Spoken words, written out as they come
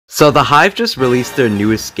So the Hive just released their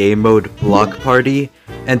newest game mode, Block Party,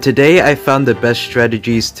 and today I found the best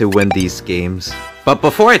strategies to win these games. But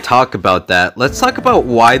before I talk about that, let's talk about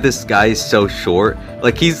why this guy is so short.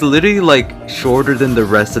 Like, he's literally like shorter than the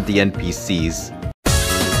rest of the NPCs.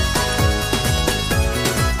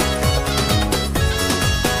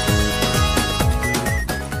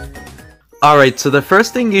 Alright, so the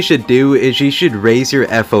first thing you should do is you should raise your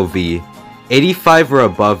FOV. 85 or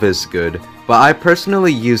above is good, but I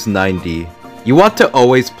personally use 90. You want to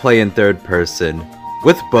always play in third person.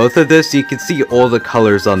 With both of this, you can see all the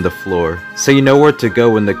colors on the floor, so you know where to go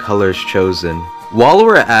when the color is chosen. While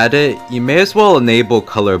we're at it, you may as well enable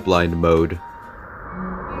colorblind mode.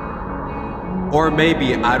 Or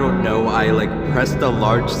maybe, I don't know, I like pressed the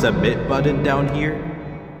large submit button down here.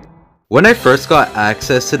 When I first got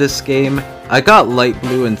access to this game, I got light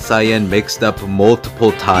blue and cyan mixed up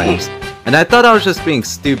multiple times, and I thought I was just being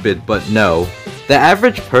stupid, but no. The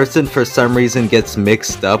average person for some reason gets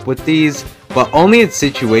mixed up with these, but only in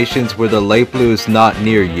situations where the light blue is not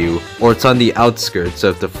near you, or it's on the outskirts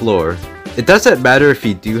of the floor. It doesn't matter if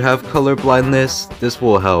you do have color blindness, this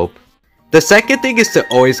will help. The second thing is to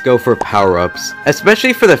always go for power-ups,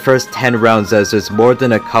 especially for the first 10 rounds as there's more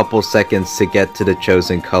than a couple seconds to get to the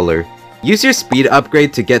chosen color. Use your speed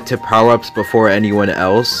upgrade to get to power-ups before anyone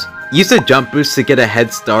else. Use a jump boost to get a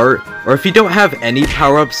head start, or if you don't have any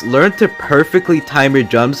power-ups, learn to perfectly time your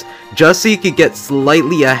jumps just so you can get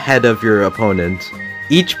slightly ahead of your opponent.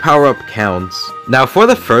 Each power-up counts. Now for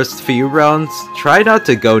the first few rounds, try not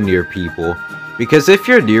to go near people, because if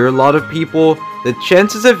you're near a lot of people, the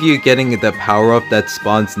chances of you getting the power-up that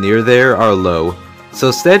spawns near there are low.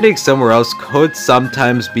 So standing somewhere else could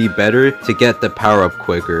sometimes be better to get the power-up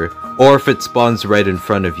quicker, or if it spawns right in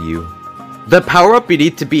front of you. The power-up you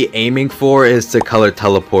need to be aiming for is the color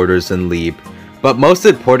teleporters and leap, but most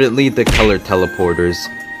importantly the color teleporters.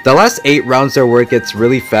 The last 8 rounds are where it gets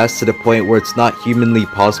really fast to the point where it's not humanly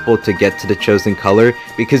possible to get to the chosen color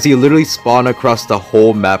because you literally spawn across the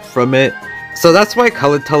whole map from it. So that's why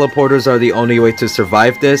color teleporters are the only way to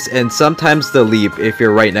survive this, and sometimes the leap if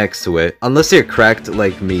you're right next to it, unless you're cracked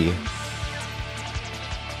like me.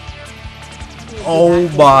 Oh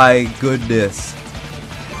my goodness.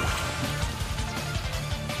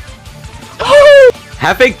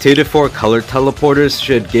 Having 2 to 4 color teleporters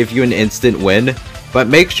should give you an instant win, but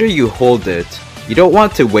make sure you hold it. You don't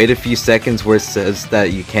want to wait a few seconds where it says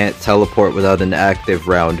that you can't teleport without an active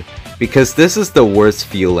round, because this is the worst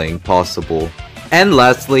feeling possible. And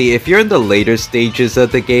lastly, if you're in the later stages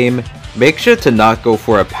of the game, make sure to not go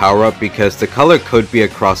for a power-up because the color could be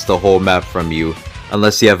across the whole map from you,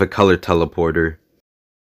 unless you have a color teleporter.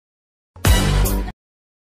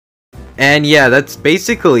 And yeah, that's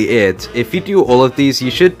basically it. If you do all of these,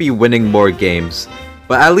 you should be winning more games.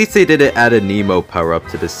 But at least they didn't add a Nemo power-up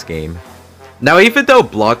to this game. Now even though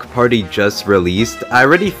Block Party just released, I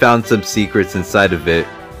already found some secrets inside of it.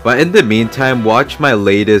 But in the meantime, watch my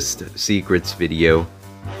latest secrets video.